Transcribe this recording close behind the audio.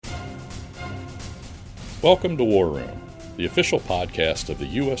Welcome to War Room, the official podcast of the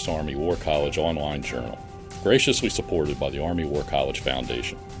U.S. Army War College online journal, graciously supported by the Army War College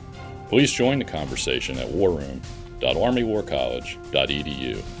Foundation. Please join the conversation at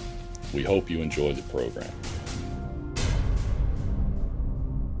warroom.armywarcollege.edu. We hope you enjoy the program.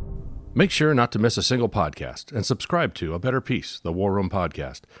 Make sure not to miss a single podcast and subscribe to A Better Peace, the War Room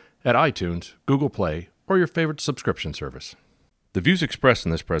podcast, at iTunes, Google Play, or your favorite subscription service. The views expressed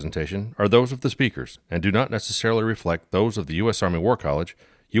in this presentation are those of the speakers and do not necessarily reflect those of the U.S. Army War College,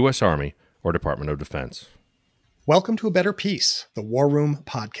 U.S. Army, or Department of Defense. Welcome to A Better Peace, the War Room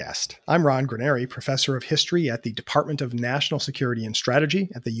podcast. I'm Ron Graneri, professor of history at the Department of National Security and Strategy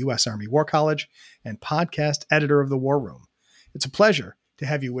at the U.S. Army War College and podcast editor of the War Room. It's a pleasure to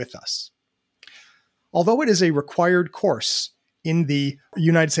have you with us. Although it is a required course in the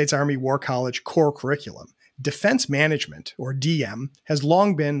United States Army War College core curriculum, defense management, or DM, has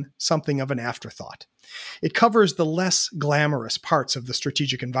long been something of an afterthought. It covers the less glamorous parts of the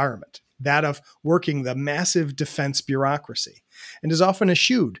strategic environment, that of working the massive defense bureaucracy, and is often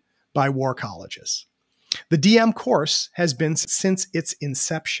eschewed by war colleges. The DM course has been, since its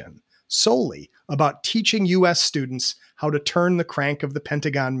inception, solely about teaching U.S. students how to turn the crank of the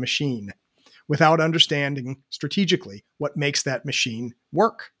Pentagon machine without understanding strategically what makes that machine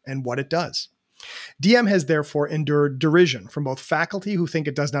work and what it does. DM has therefore endured derision from both faculty who think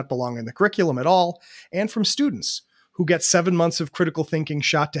it does not belong in the curriculum at all, and from students who get 7 months of critical thinking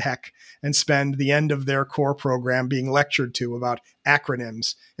shot to heck and spend the end of their core program being lectured to about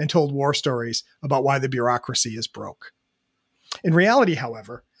acronyms and told war stories about why the bureaucracy is broke. In reality,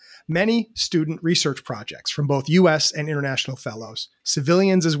 however, many student research projects from both U.S. and international fellows,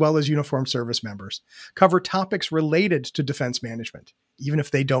 civilians as well as uniformed service members, cover topics related to defense management, even if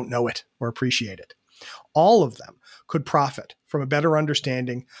they don't know it or appreciate it. All of them could profit from a better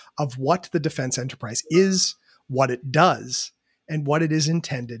understanding of what the defense enterprise is, what it does, and what it is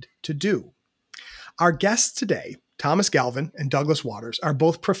intended to do. Our guests today, Thomas Galvin and Douglas Waters, are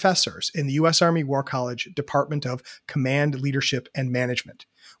both professors in the U.S. Army War College Department of Command, Leadership, and Management,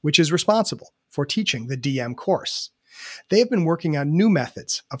 which is responsible for teaching the DM course. They have been working on new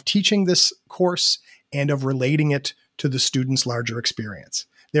methods of teaching this course and of relating it to the students' larger experience.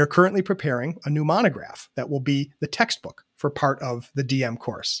 They are currently preparing a new monograph that will be the textbook for part of the DM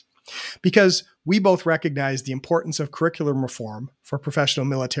course. Because we both recognize the importance of curriculum reform for professional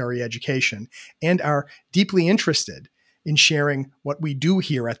military education and are deeply interested in sharing what we do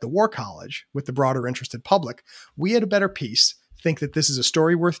here at the War College with the broader interested public, we at A Better Peace think that this is a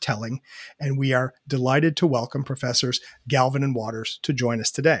story worth telling, and we are delighted to welcome Professors Galvin and Waters to join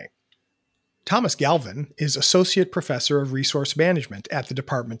us today. Thomas Galvin is Associate Professor of Resource Management at the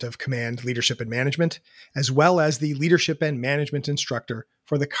Department of Command, Leadership, and Management, as well as the Leadership and Management Instructor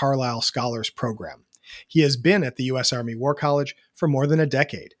for the Carlisle Scholars Program. He has been at the U.S. Army War College for more than a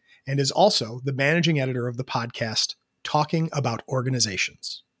decade and is also the managing editor of the podcast Talking About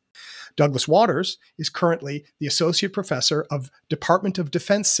Organizations. Douglas Waters is currently the Associate Professor of Department of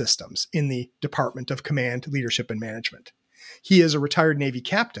Defense Systems in the Department of Command, Leadership, and Management. He is a retired Navy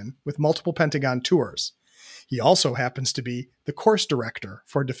captain with multiple Pentagon tours. He also happens to be the course director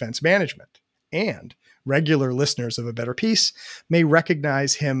for defense management, and regular listeners of A Better Peace may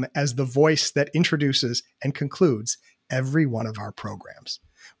recognize him as the voice that introduces and concludes every one of our programs.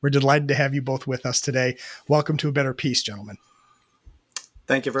 We're delighted to have you both with us today. Welcome to A Better Peace, gentlemen.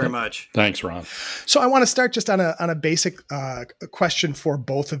 Thank you very much. Thanks, Ron. So I want to start just on a basic question for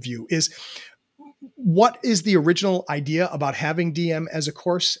both of you is, what is the original idea about having DM as a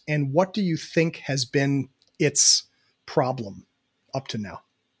course, and what do you think has been its problem up to now?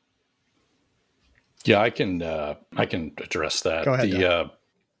 Yeah, I can address that. Go ahead.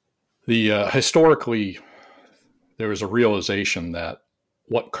 Historically, there was a realization that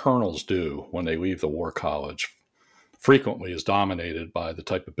what colonels do when they leave the War College frequently is dominated by the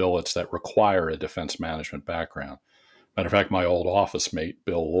type of billets that require a defense management background. Matter of fact, my old office mate,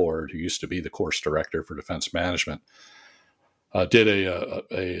 Bill Lord, who used to be the course director for defense management,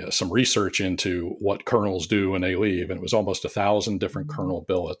 did some research into what colonels do when they leave, and it was almost 1,000 different colonel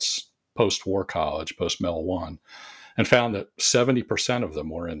billets post-War College, post-Mel 1, and found that 70% of them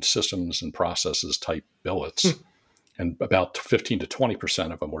were in systems and processes type billets, and about 15 to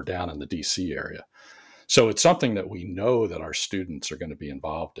 20% of them were down in the DC area. So it's something that we know that our students are going to be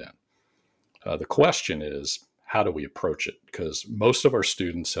involved in. The question is, how do we approach it? Because most of our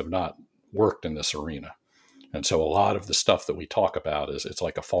students have not worked in this arena. And so a lot of the stuff that we talk about it's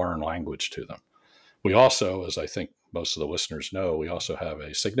like a foreign language to them. We also, as I think most of the listeners know, we also have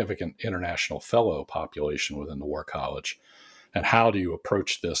a significant international fellow population within the War College. And how do you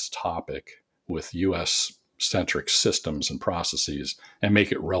approach this topic with U.S. centric systems and processes and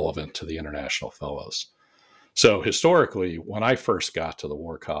make it relevant to the international fellows. So historically, when I first got to the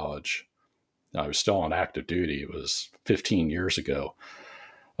War College, I was still on active duty. It was 15 years ago.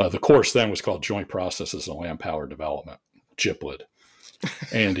 The course then was called Joint Processes and Land Power Development, JIPLD.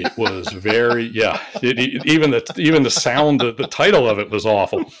 And it was very, even the sound, the title of it was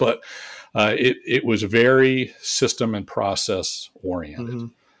awful, but it was very system and process oriented. Mm-hmm.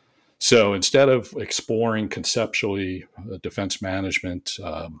 So instead of exploring conceptually defense management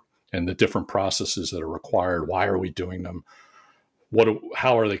and the different processes that are required, why are we doing them?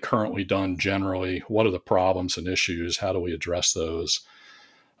 How are they currently done generally? What are the problems and issues? How do we address those?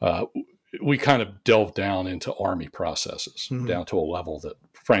 We kind of delved down into Army processes, mm-hmm. down to a level that,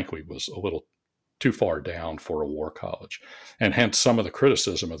 frankly, was a little too far down for a war college. And hence some of the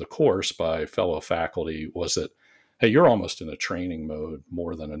criticism of the course by fellow faculty was that, hey, you're almost in a training mode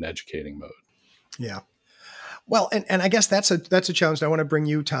more than an educating mode. Yeah. Well, and I guess that's a challenge. I want to bring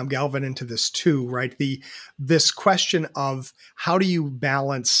you, Tom Galvin, into this too, right? This question of how do you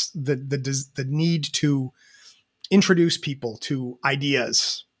balance the need to introduce people to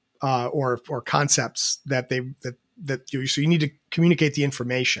ideas or concepts so you need to communicate the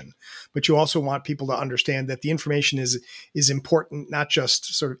information, but you also want people to understand that the information is important, not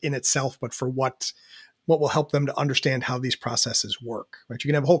just sort of in itself, but for what will help them to understand how these processes work. Right? You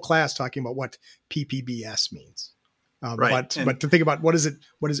can have a whole class talking about what PPBS means, right? But to think about what does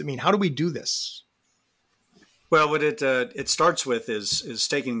it mean? How do we do this? Well, what it starts with is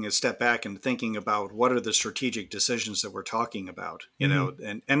taking a step back and thinking about what are the strategic decisions that we're talking about, you mm-hmm.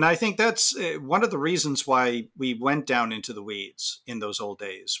 know, and I think that's one of the reasons why we went down into the weeds in those old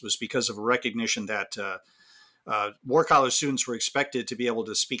days was because of a recognition that war college students were expected to be able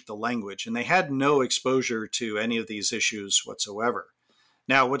to speak the language, and they had no exposure to any of these issues whatsoever.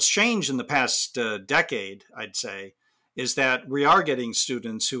 Now, what's changed in the past decade, I'd say, is that we are getting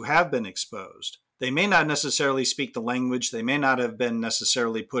students who have been exposed. They may not necessarily speak the language. They may not have been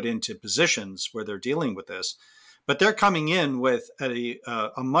necessarily put into positions where they're dealing with this, but they're coming in with a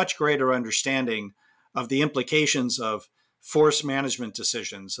much greater understanding of the implications of force management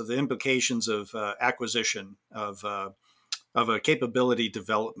decisions, of the implications of acquisition, of a capability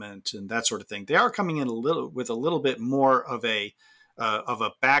development, and that sort of thing. They are coming in with a little bit more of a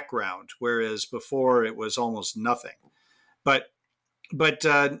background, whereas before it was almost nothing. But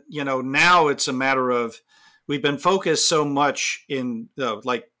now it's a matter of we've been focused so much in,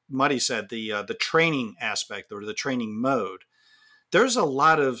 like Muddy said, the training aspect or the training mode. There's a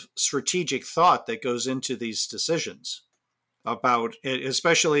lot of strategic thought that goes into these decisions about it,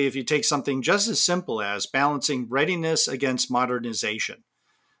 especially if you take something just as simple as balancing readiness against modernization.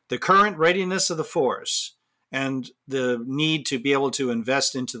 The current readiness of the force and the need to be able to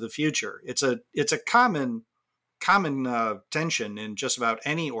invest into the future. It's a common tension in just about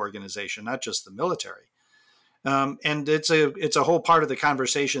any organization, not just the military. And it's a whole part of the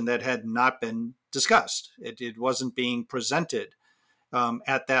conversation that had not been discussed. It wasn't being presented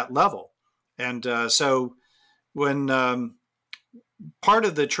at that level. And so when part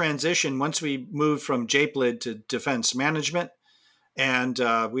of the transition, once we moved from JPLD to defense management, and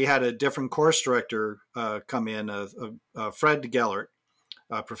we had a different course director come in, Fred Gellert,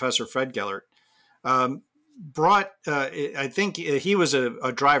 Professor Fred Gellert, brought, I think he was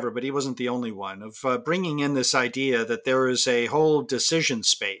a driver, but he wasn't the only one, of bringing in this idea that there is a whole decision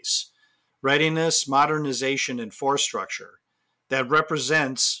space, readiness, modernization, and force structure that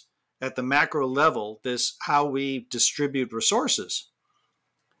represents at the macro level this how we distribute resources.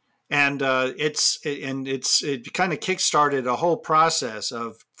 And it kind of kickstarted a whole process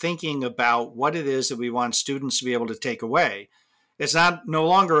of thinking about what it is that we want students to be able to take away. It's no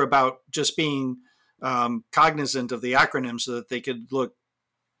longer about just being cognizant of the acronym so that they could look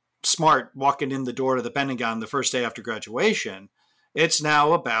smart walking in the door to the Pentagon the first day after graduation. It's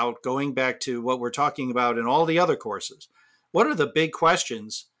now about going back to what we're talking about in all the other courses. What are the big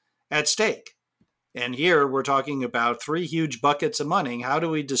questions at stake? And here we're talking about 3 huge buckets of money. How do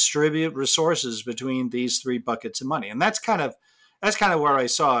we distribute resources between these 3 buckets of money? And that's kind of where I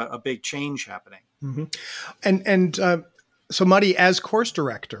saw a big change happening. Mm-hmm. So Muddy, as course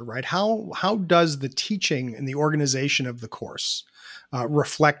director, right? How does the teaching and the organization of the course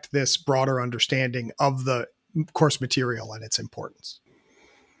reflect this broader understanding of the course material and its importance?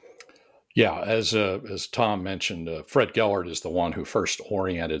 Yeah, as Tom mentioned, Fred Gellert is the one who first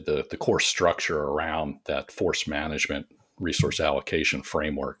oriented the course structure around that force management resource allocation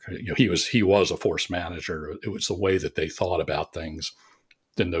framework. He was a force manager. It was the way that they thought about things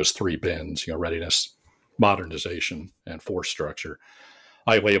in those 3 bins: readiness, modernization, and force structure.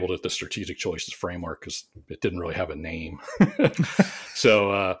 I labeled it the strategic choices framework because it didn't really have a name.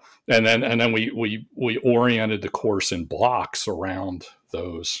 So, and then we oriented the course in blocks around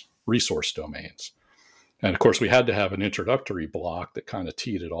those resource domains. And of course, we had to have an introductory block that kind of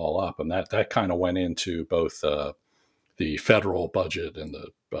teed it all up. And that kind of went into both the federal budget and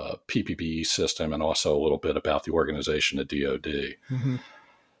the PPP system, and also a little bit about the organization of DoD. Mm-hmm.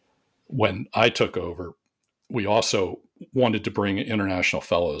 When I took over, we also wanted to bring international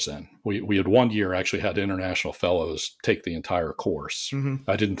fellows in. We had one year actually had international fellows take the entire course. Mm-hmm.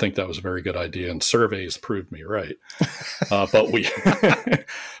 I didn't think that was a very good idea, and surveys proved me right. But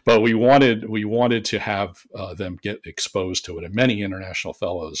we wanted to have them get exposed to it, and many international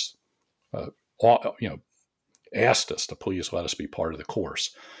fellows, asked us to please let us be part of the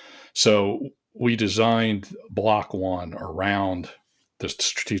course. So we designed Block 1 around the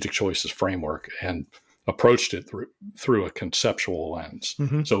strategic choices framework and approached it through a conceptual lens.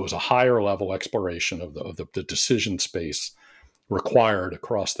 Mm-hmm. So it was a higher level exploration of the decision space required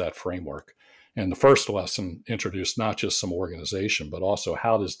across that framework. And the first lesson introduced not just some organization, but also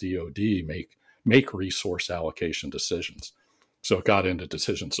how does DoD make resource allocation decisions. So it got into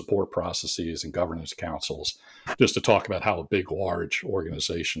decision support processes and governance councils, just to talk about how a big, large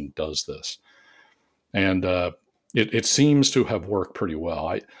organization does this. And it seems to have worked pretty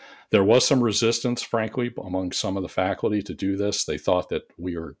well. There was some resistance, frankly, among some of the faculty to do this. They thought that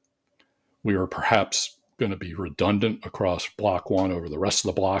we were perhaps going to be redundant across Block 1 over the rest of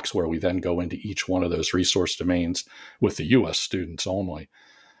the blocks, where we then go into each one of those resource domains with the U.S. students only.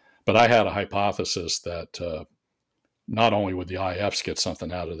 But I had a hypothesis that not only would the IFs get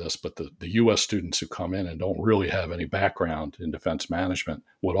something out of this, but the U.S. students who come in and don't really have any background in defense management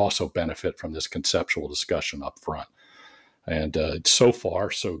would also benefit from this conceptual discussion up front. And so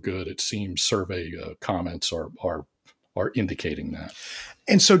far, so good. It seems survey comments are indicating that.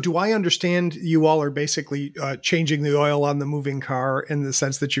 And so do I understand you all are basically changing the oil on the moving car, in the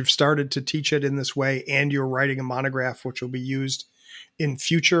sense that you've started to teach it in this way, and you're writing a monograph which will be used in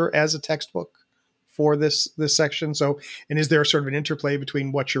future as a textbook for this section? So, and is there sort of an interplay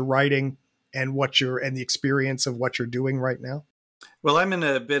between what you're writing and the experience of what you're doing right now? Well, I'm in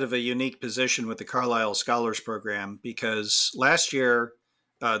a bit of a unique position with the Carlisle Scholars Program, because last year,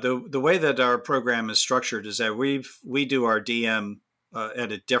 the way that our program is structured is that we do our DM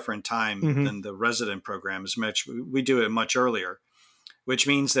at a different time mm-hmm. than the resident program. We do it much earlier, which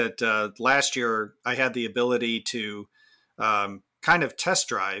means that last year I had the ability to kind of test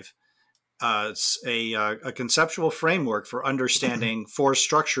drive a conceptual framework for understanding force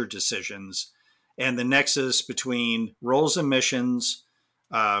structure decisions and the nexus between roles and missions,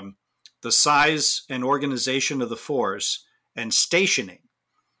 the size and organization of the force, and stationing,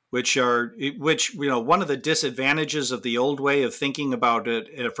 which one of the disadvantages of the old way of thinking about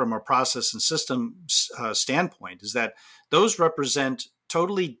it from a process and system standpoint is that those represent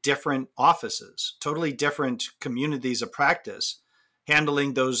totally different offices, totally different communities of practice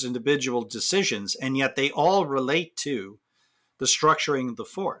handling those individual decisions, and yet they all relate to the structuring of the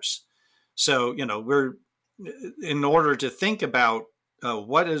force. So, we're, in order to think about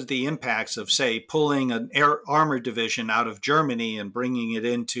what is the impacts of, say, pulling an armored division out of Germany and bringing it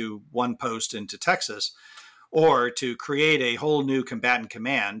into one post into Texas, or to create a whole new combatant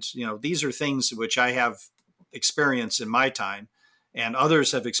command, these are things which I have experienced in my time, and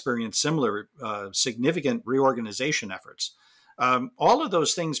others have experienced similar significant reorganization efforts. All of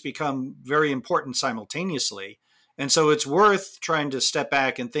those things become very important simultaneously. And so it's worth trying to step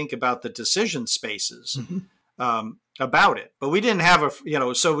back and think about the decision spaces mm-hmm. About it. But we didn't have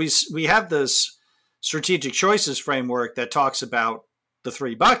so we have this strategic choices framework that talks about the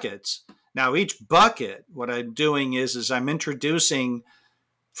three buckets. Now, each bucket, what I'm doing is I'm introducing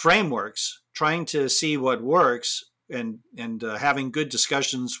frameworks, trying to see what works, and having good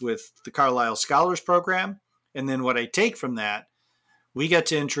discussions with the Carlisle Scholars Program. And then what I take from that, we get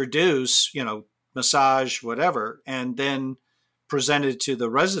to introduce, massage, whatever, and then present it to the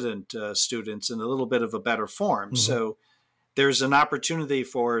resident students in a little bit of a better form. Mm-hmm. So there's an opportunity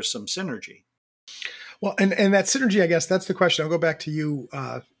for some synergy. Well, and that synergy, I guess that's the question. I'll go back to you,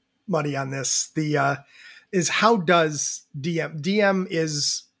 Muddy, on this. Is how does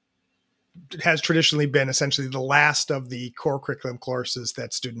DM has traditionally been essentially the last of the core curriculum courses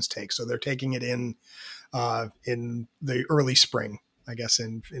that students take. So they're taking it in the early spring, I guess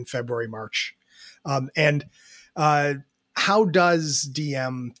in February, March. How does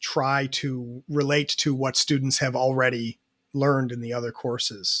DM try to relate to what students have already learned in the other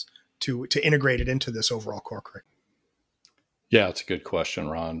courses to integrate it into this overall core curriculum? Yeah, it's a good question,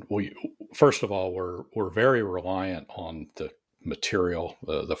 Ron. First of all, we're very reliant on the material,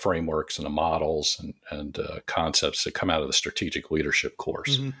 the frameworks and the models and concepts that come out of the strategic leadership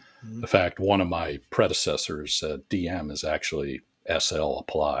course. In fact, one of my predecessors, DM, is actually SL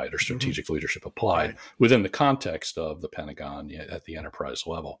applied or strategic leadership applied within the context of the Pentagon at the enterprise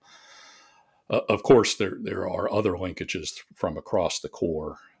level. Of course, there are other linkages from across the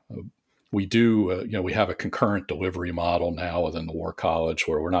Corps. We do, we have a concurrent delivery model now within the War College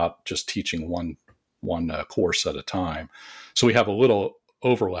where we're not just teaching one course at a time. So we have a little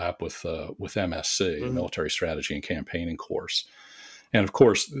overlap with MSC, Military Strategy and Campaigning course. And of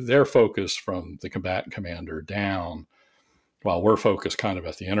course, their focus from the combatant commander down, while we're focused kind of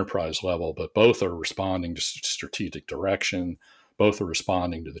at the enterprise level, but both are responding to strategic direction. Both are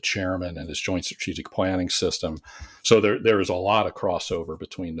responding to the chairman and his joint strategic planning system. So there is a lot of crossover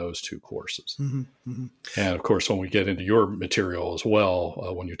between those two courses. And of course, when we get into your material as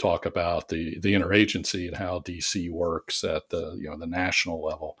well, when you talk about the interagency and how DC works at the national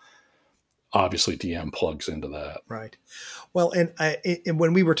level, obviously DM plugs into that. Right. Well, and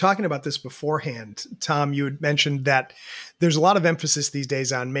when we were talking about this beforehand, Tom, you had mentioned that there's a lot of emphasis these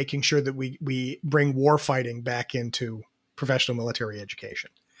days on making sure that we bring war fighting back into professional military education.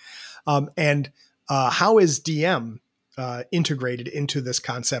 And how is DM integrated into this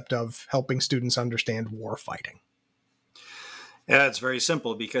concept of helping students understand war fighting? Yeah, it's very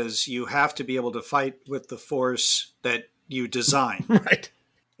simple because you have to be able to fight with the force that you design. Right.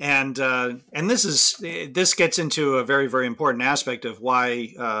 And this gets into a very, very important aspect of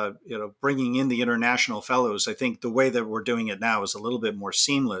why bringing in the international fellows. I think the way that we're doing it now is a little bit more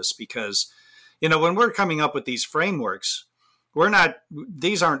seamless because when we're coming up with these frameworks,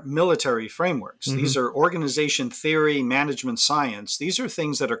 these aren't military frameworks. These are organization theory, management science. These are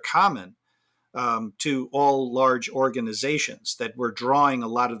things that are common to all large organizations that we're drawing a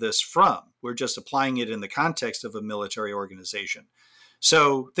lot of this from. We're just applying it in the context of a military organization.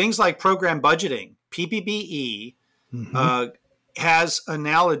 So things like program budgeting, PPBE, has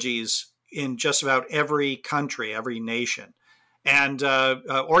analogies in just about every country, every nation. And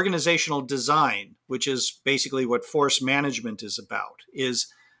organizational design, which is basically what force management is about,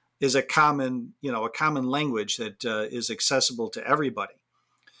 is a common language that is accessible to everybody.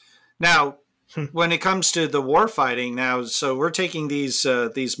 Now, when it comes to the war fighting now, so we're taking these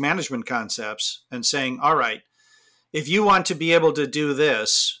management concepts and saying, all right, if you want to be able to do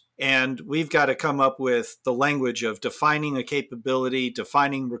this, and we've got to come up with the language of defining a capability,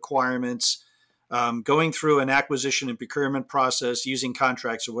 defining requirements, going through an acquisition and procurement process, using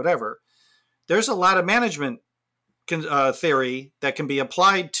contracts or whatever, there's a lot of management theory that can be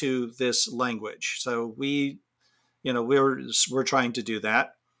applied to this language. So we're trying to do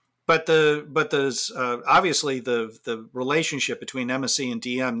that. But obviously the relationship between MSc and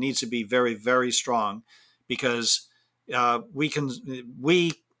DM needs to be very, very strong because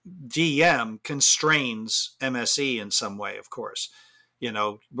DM constrains MSc in some way, of course.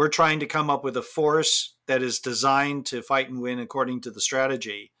 We're trying to come up with a force that is designed to fight and win according to the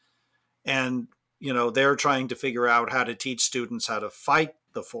strategy. And, they're trying to figure out how to teach students how to fight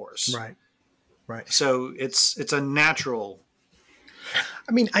the force. Right. So it's a natural.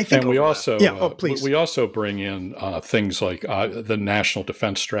 I mean, I think, and we also please. We also bring in things like the national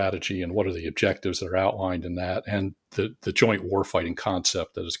defense strategy and what are the objectives that are outlined in that, and the joint warfighting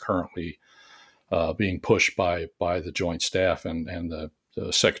concept that is currently being pushed by the Joint Staff and the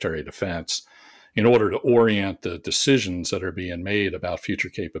Secretary of Defense in order to orient the decisions that are being made about future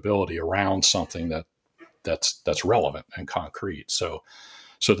capability around something that's relevant and concrete. So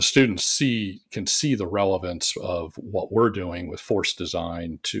the students can see the relevance of what we're doing with force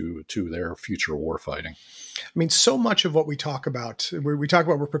design to their future warfighting. I mean, so much of what we talk about,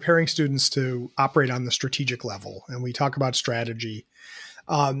 we're preparing students to operate on the strategic level, and we talk about strategy.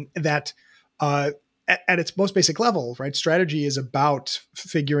 At its most basic level, right? Strategy is about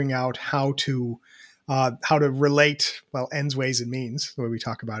figuring out how to relate, ends, ways, and means, the way we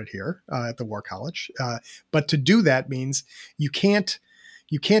talk about it here at the War College. But to do that means you can't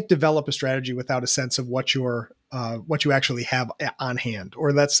develop a strategy without a sense of what you actually have on hand.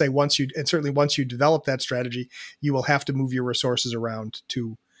 Or let's say once you develop that strategy, you will have to move your resources around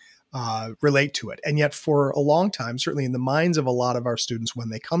to relate to it. And yet for a long time, certainly in the minds of a lot of our students when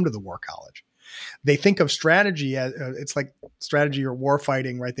they come to the War College, they think of strategy as it's like strategy or war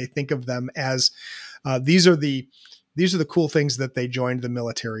fighting, right? They think of them as these are the cool things that they joined the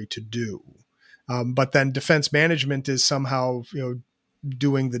military to do. But then defense management is somehow,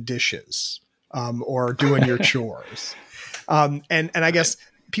 doing the dishes or doing your chores. And I guess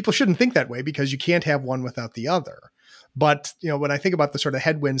people shouldn't think that way because you can't have one without the other. But, when I think about the sort of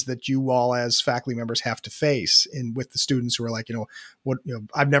headwinds that you all as faculty members have to face with the students who are like,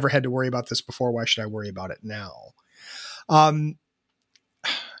 I've never had to worry about this before. Why should I worry about it now?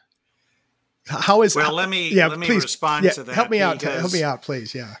 How is Well, let me please, respond to that. Help me out,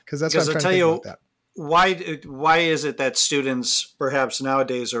 please. Yeah, because that's what I'm trying to think about that. Why is it that students perhaps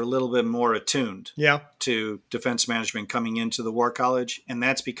nowadays are a little bit more attuned to defense management coming into the War College? And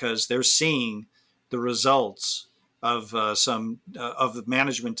that's because they're seeing the results of some of the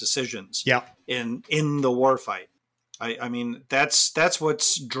management decisions in the war fight. I mean, that's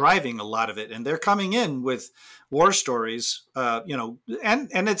what's driving a lot of it. And they're coming in with war stories, and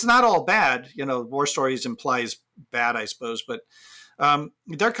it's not all bad. War stories implies bad, I suppose, but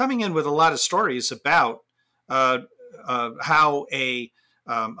they're coming in with a lot of stories about how a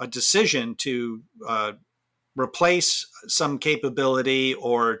decision to replace some capability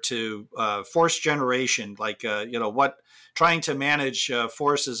or to force generation, like trying to manage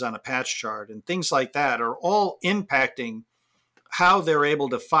forces on a patch chart and things like that, are all impacting how they're able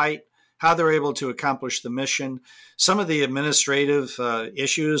to fight, how they're able to accomplish the mission. Some of the administrative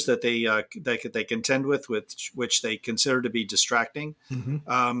issues that they contend with which they consider to be distracting.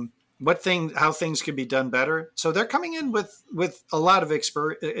 Mm-hmm. How things can be done better. So they're coming in with a lot of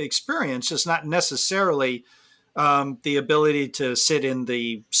experience, just not necessarily the ability to sit in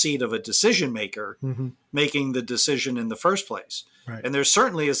the seat of a decision maker, mm-hmm. making the decision in the first place. Right. And there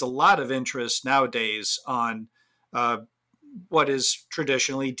certainly is a lot of interest nowadays on what is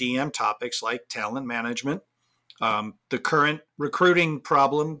traditionally DM topics like talent management, the current recruiting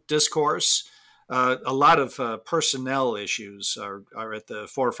problem discourse. A lot of personnel issues are at the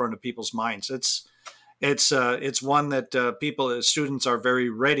forefront of people's minds. It's one that students are very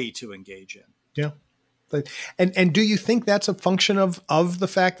ready to engage in. Yeah. And do you think that's a function of the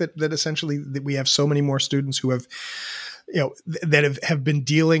fact that essentially that we have so many more students who have, that have been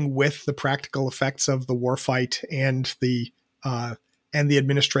dealing with the practical effects of the war fight and the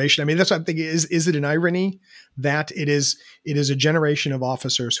administration? I mean, that's what I'm thinking. Is it an irony that it is a generation of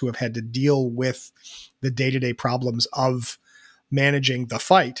officers who have had to deal with the day-to-day problems of managing the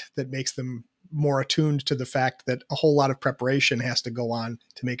fight that makes them more attuned to the fact that a whole lot of preparation has to go on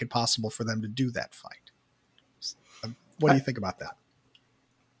to make it possible for them to do that fight? What do you think about that?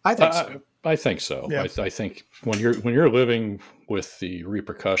 I think so. I think so. Yeah. I think when you're living with the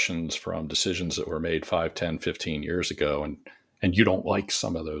repercussions from decisions that were made 5, 10, 15 years ago, and you don't like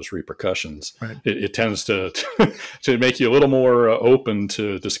some of those repercussions, right. it tends to make you a little more open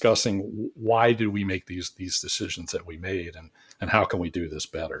to discussing why do we make these decisions that we made, and how can we do this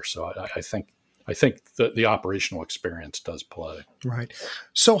better. So I think that the operational experience does play. Right.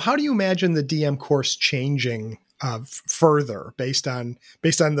 So how do you imagine the DM course changing further based on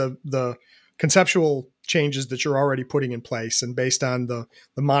the conceptual changes that you're already putting in place and based on the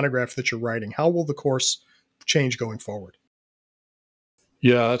monograph that you're writing? How will the course change going forward?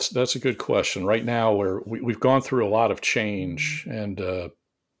 Yeah, that's a good question. Right now, we've gone through a lot of change, and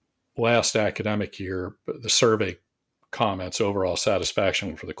last academic year, the survey comments, overall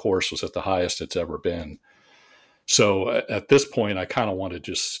satisfaction for the course was at the highest it's ever been. So at this point, I kind of want to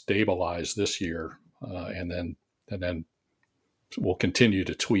just stabilize this year, and then we'll continue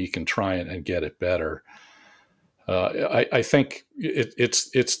to tweak and try and get it better. I think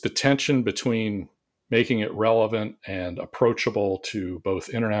it's the tension between making it relevant and approachable to both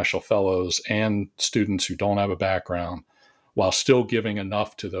international fellows and students who don't have a background, while still giving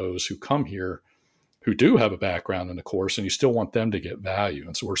enough to those who come here who do have a background in the course, and you still want them to get value.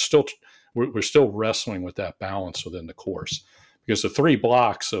 And so we're still wrestling with that balance within the course, because the 3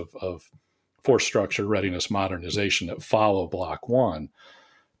 blocks of force structure, readiness, modernization that follow block 1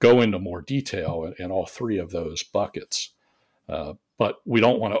 go into more detail in all 3 of those buckets. But we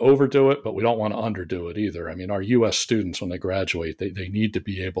don't want to overdo it, but we don't want to underdo it either. I mean, our U.S. students, when they graduate, they need to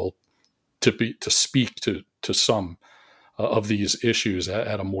be able to speak to some of these issues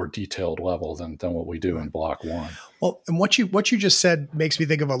at a more detailed level than what we do in block 1. Well, and what you just said makes me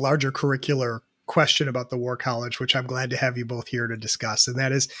think of a larger curricular question about the War College, which I'm glad to have you both here to discuss. And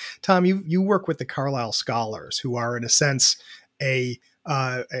that is, Tom, you work with the Carlisle Scholars, who are in a sense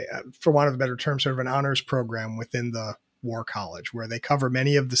for want of a better term, sort of an honors program within the War College, where they cover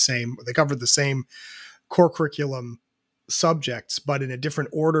the same core curriculum subjects, but in a different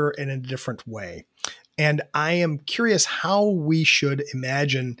order and in a different way. And I am curious how we should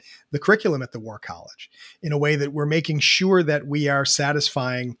imagine the curriculum at the War College in a way that we're making sure that we are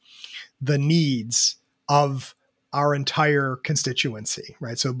satisfying the needs of our entire constituency,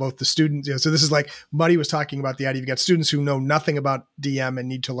 right? So both the students, so this is like Muddy was talking about the idea. You've got students who know nothing about DM and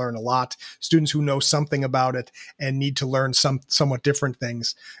need to learn a lot, students who know something about it and need to learn somewhat different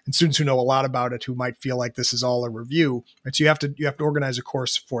things, and students who know a lot about it who might feel like this is all a review, right? So you have to organize a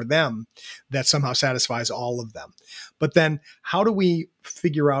course for them that somehow satisfies all of them. But then how do we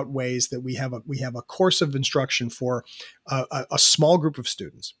figure out ways that we have a course of instruction for a small group of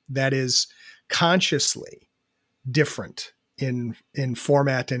students that is consciously different in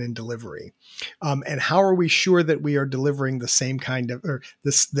format and in delivery, and how are we sure that we are delivering the same kind of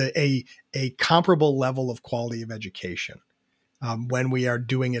a comparable level of quality of education when we are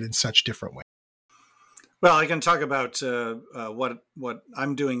doing it in such different ways? Well, I can talk about what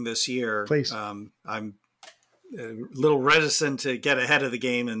I'm doing this year. Please. I'm a little reticent to get ahead of the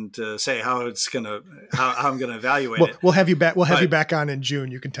game and to say how I'm gonna evaluate it. We'll have you back. We'll have you back on in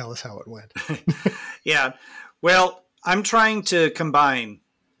June. You can tell us how it went. Yeah. Well, I'm trying to combine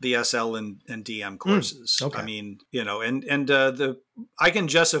the SL and DM courses. Okay. I mean, I can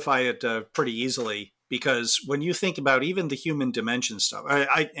justify it pretty easily, because when you think about even the human dimension stuff,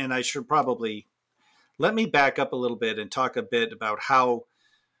 I should probably let me back up a little bit and talk a bit about how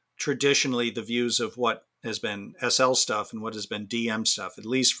traditionally the views of what has been SL stuff and what has been DM stuff, at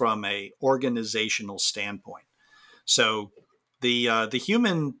least from a organizational standpoint. So the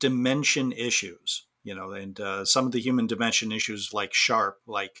human dimension issues, and some of the human dimension issues like SHARP,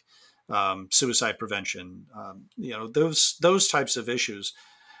 like suicide prevention, those types of issues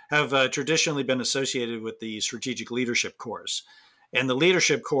have traditionally been associated with the strategic leadership course. And the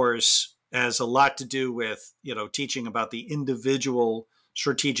leadership course has a lot to do with, teaching about the individual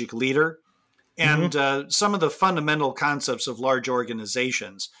strategic leader and some of the fundamental concepts of large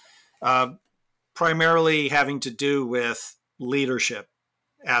organizations, primarily having to do with leadership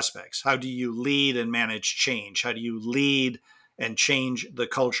aspects. How do you lead and manage change? How do you lead and change the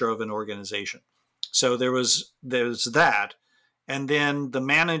culture of an organization? So there's that. And then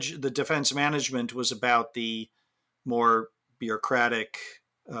the defense management was about the more bureaucratic,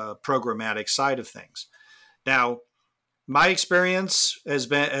 programmatic side of things. Now, my experience has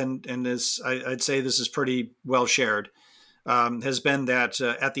been, and this, I'd say this is pretty well shared, has been that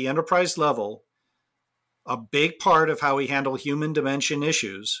at the enterprise level, a big part of how we handle human dimension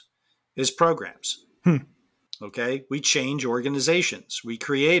issues is programs. Okay. We change organizations. We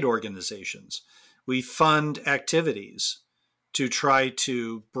create organizations. We fund activities to try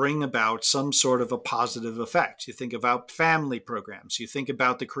to bring about some sort of a positive effect. You think about family programs. You think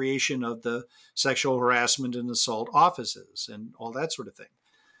about the creation of the sexual harassment and assault offices and all that sort of thing.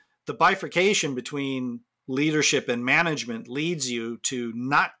 The bifurcation between leadership and management leads you to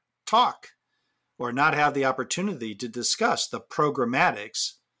not talk or not have the opportunity to discuss the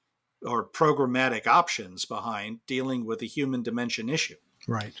programmatics or programmatic options behind dealing with a human dimension issue.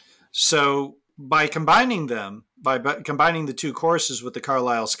 Right. So by combining the two courses with the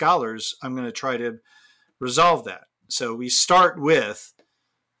Carlisle Scholars, I'm going to try to resolve that. So we start with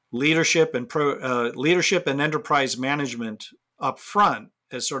leadership and enterprise management up front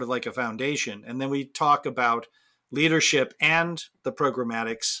as sort of like a foundation. And then we talk about leadership and the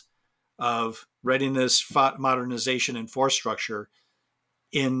programmatics of readiness, modernization, and force structure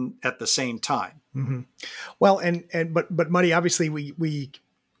at the same time. Mm-hmm. Well, but Muddy, obviously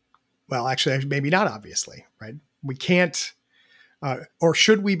well, actually, maybe not obviously, right? We can't, or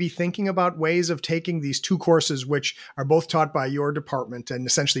should we be thinking about ways of taking these two courses, which are both taught by your department and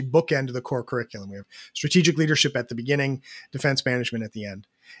essentially bookend the core curriculum? We have strategic leadership at the beginning, defense management at the end.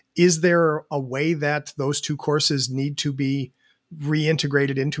 Is there a way that those two courses need to be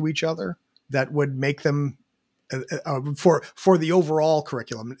reintegrated into each other that would make them for the overall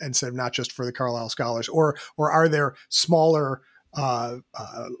curriculum instead of not just for the Carlisle Scholars, or are there smaller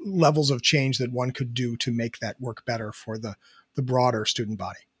levels of change that one could do to make that work better for the broader student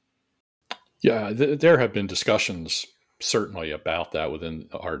body? Yeah, there have been discussions certainly about that within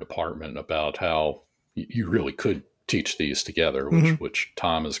our department about how you really could teach these together, which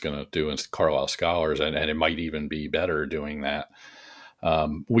Tom is going to do in Carlisle Scholars, and it might even be better doing that.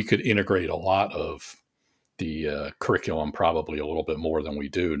 We could integrate a lot of the curriculum, probably a little bit more than we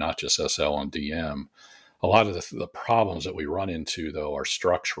do, not just SL and DM. A lot of the problems that we run into, though, are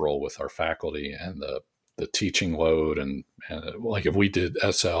structural with our faculty and the teaching load. And like if we did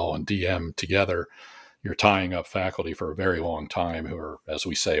SL and DM together, you're tying up faculty for a very long time who are, as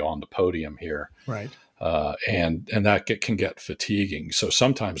we say, on the podium here. Right. And that can get fatiguing. So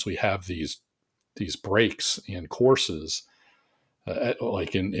sometimes we have these breaks in courses,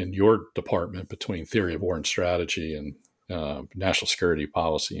 like in your department, between theory of war and strategy and national security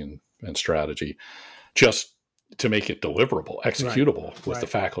policy and strategy, just to make it deliverable, executable with the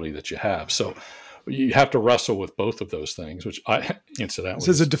faculty that you have. So you have to wrestle with both of those things, which incidentally, this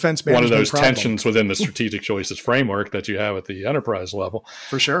is a defense one of management those problem. tensions within the strategic choices framework that you have at the enterprise level,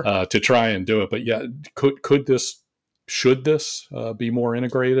 for sure, to try and do it. But yeah, should this be more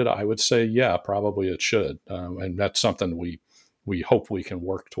integrated? I would say, yeah, probably it should, and that's something we hope we can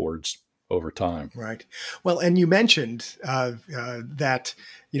work towards over time. Right. Well, and you mentioned that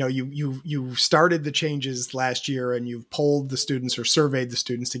you started the changes last year, and you've polled the students or surveyed the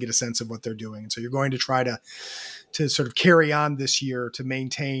students to get a sense of what they're doing. And so you're going to try to sort of carry on this year to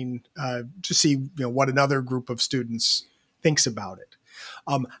maintain to see what another group of students thinks about it.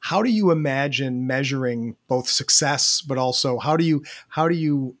 How do you imagine measuring both success, but also how do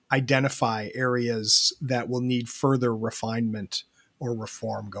you identify areas that will need further refinement or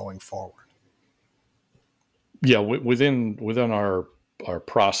reform going forward? Yeah, within our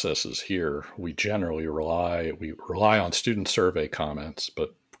processes here, we generally rely on student survey comments,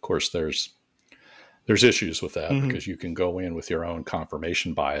 but of course there's issues with that because you can go in with your own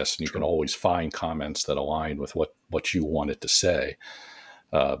confirmation bias, and you can always find comments that align with what you wanted to say.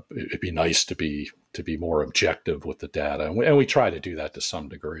 It'd be nice to be more objective with the data, and we try to do that to some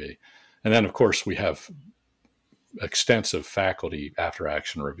degree. And then, of course, we have extensive faculty after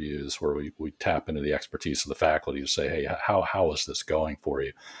action reviews where we tap into the expertise of the faculty to say, hey, how is this going for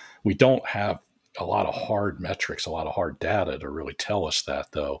you? We don't have a lot of hard metrics, a lot of hard data to really tell us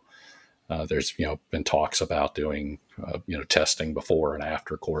that, though. There's been talks about doing testing before and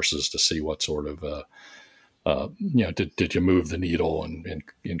after courses to see what sort of did you move the needle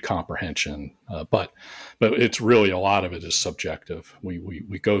in comprehension? But it's really, a lot of it is subjective.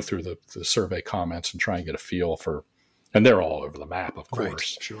 We go through the survey comments and try and get a feel for, and they're all over the map, of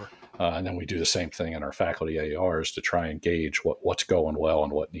course. Right, sure. And then we do the same thing in our faculty ARs to try and gauge what's going well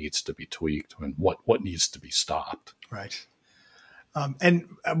and what needs to be tweaked and what needs to be stopped. Right. And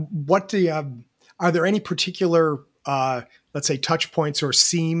what are there any particular, let's say, touch points or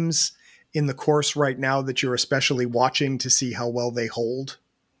seams in the course right now that you're especially watching to see how well they hold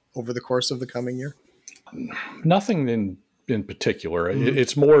over the course of the coming year? Nothing in particular.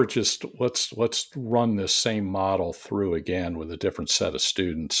 It's more just let's run this same model through again with a different set of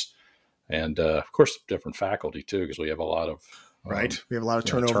students, and of course different faculty too, because we have a lot of we have a lot of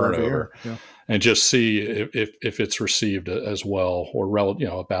turnover every year. Yeah. And just see if it's received as well or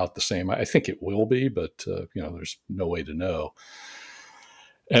about the same. I think it will be, but there's no way to know.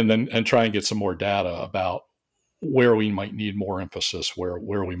 And try and get some more data about where we might need more emphasis, where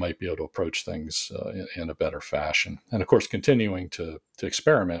we might be able to approach things in a better fashion. And of course, continuing to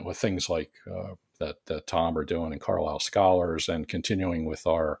experiment with things like that Tom are doing in Carlisle Scholars, and continuing with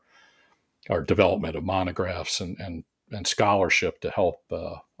our development of monographs and scholarship to help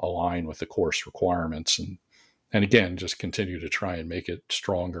align with the course requirements. And again, just continue to try and make it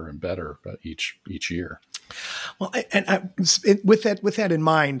stronger and better each year. Well, with that in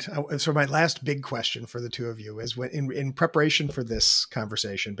mind, so my last big question for the two of you is, in preparation for this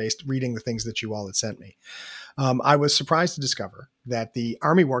conversation, reading the things that you all had sent me, I was surprised to discover that the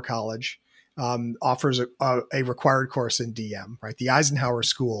Army War College offers a required course in DM. Right, the Eisenhower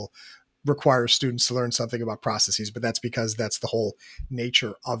School requires students to learn something about processes, but that's because that's the whole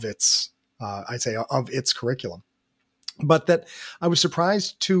nature of its curriculum. But that I was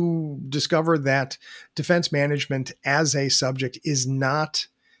surprised to discover that defense management as a subject is not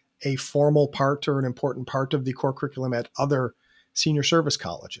a formal part or an important part of the core curriculum at other senior service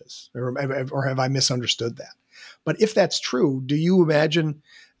colleges, or have I misunderstood that? But if that's true, do you imagine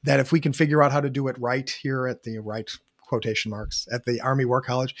that if we can figure out how to do it right here at the right quotation marks at the Army War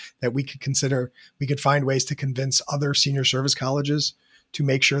College, that we could find ways to convince other senior service colleges to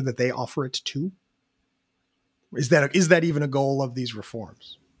make sure that they offer it too? Is that even a goal of these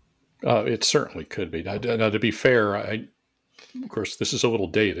reforms? It certainly could be. Now, to be fair, of course, this is a little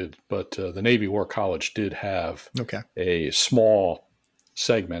dated, but the Navy War College did have a small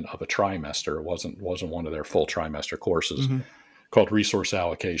segment of a trimester. It wasn't one of their full trimester courses, called resource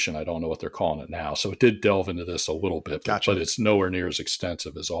allocation. I don't know what they're calling it now. So it did delve into this a little bit, but it's nowhere near as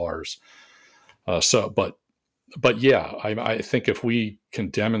extensive as ours. But yeah, I think if we can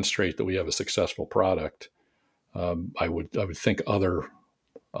demonstrate that we have a successful product, I would think other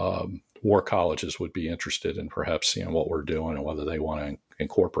war colleges would be interested in perhaps seeing what we're doing and whether they want to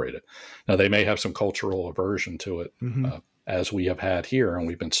incorporate it. Now, they may have some cultural aversion to it, as we have had here, and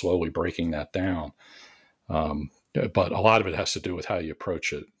we've been slowly breaking that down. But a lot of it has to do with how you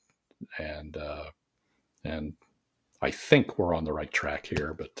approach it, and I think we're on the right track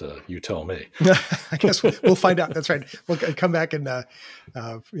here, but you tell me. I guess we'll find out. That's right. We'll come back and and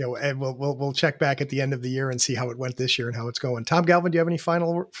we'll check back at the end of the year and see how it went this year and how it's going. Tom Galvin, do you have any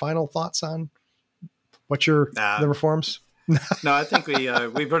final thoughts on the reforms? No, I think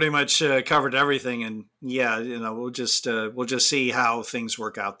we pretty much covered everything, and we'll just see how things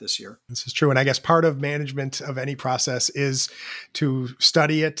work out this year. This is true, and I guess part of management of any process is to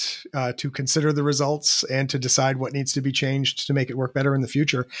study it, to consider the results, and to decide what needs to be changed to make it work better in the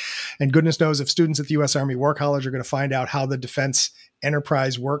future. And goodness knows if students at the U.S. Army War College are going to find out how the defense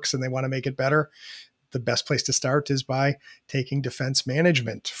enterprise works and they want to make it better, the best place to start is by taking defense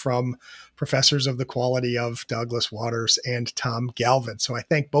management from professors of the quality of Douglas Waters and Tom Galvin. So I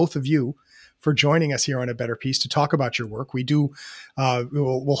thank both of you for joining us here on A Better Peace to talk about your work. We'll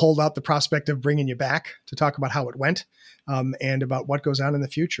hold out the prospect of bringing you back to talk about how it went and about what goes on in the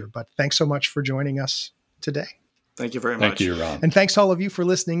future. But thanks so much for joining us today. Thank you very much. Thank you, Ron. And thanks to all of you for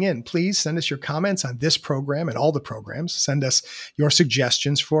listening in. Please send us your comments on this program and all the programs. Send us your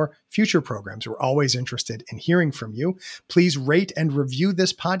suggestions for future programs. We're always interested in hearing from you. Please rate and review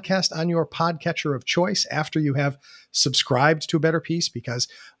this podcast on your podcatcher of choice after you have subscribed to A Better Peace, because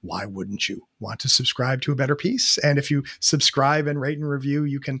why wouldn't you want to subscribe to A Better Peace? And if you subscribe and rate and review,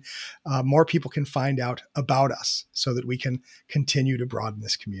 you can more people can find out about us so that we can continue to broaden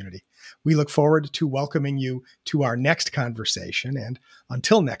this community. We look forward to welcoming you to our next conversation. And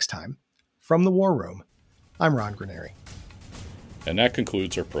until next time, from the War Room, I'm Ron Graneri. And that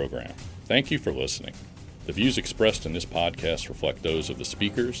concludes our program. Thank you for listening. The views expressed in this podcast reflect those of the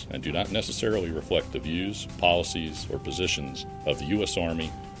speakers and do not necessarily reflect the views, policies, or positions of the U.S.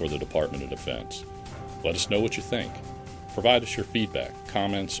 Army or the Department of Defense. Let us know what you think. Provide us your feedback,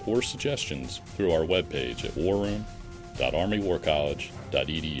 comments, or suggestions through our webpage at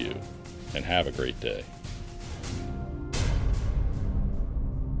warroom.armywarcollege.edu. And have a great day.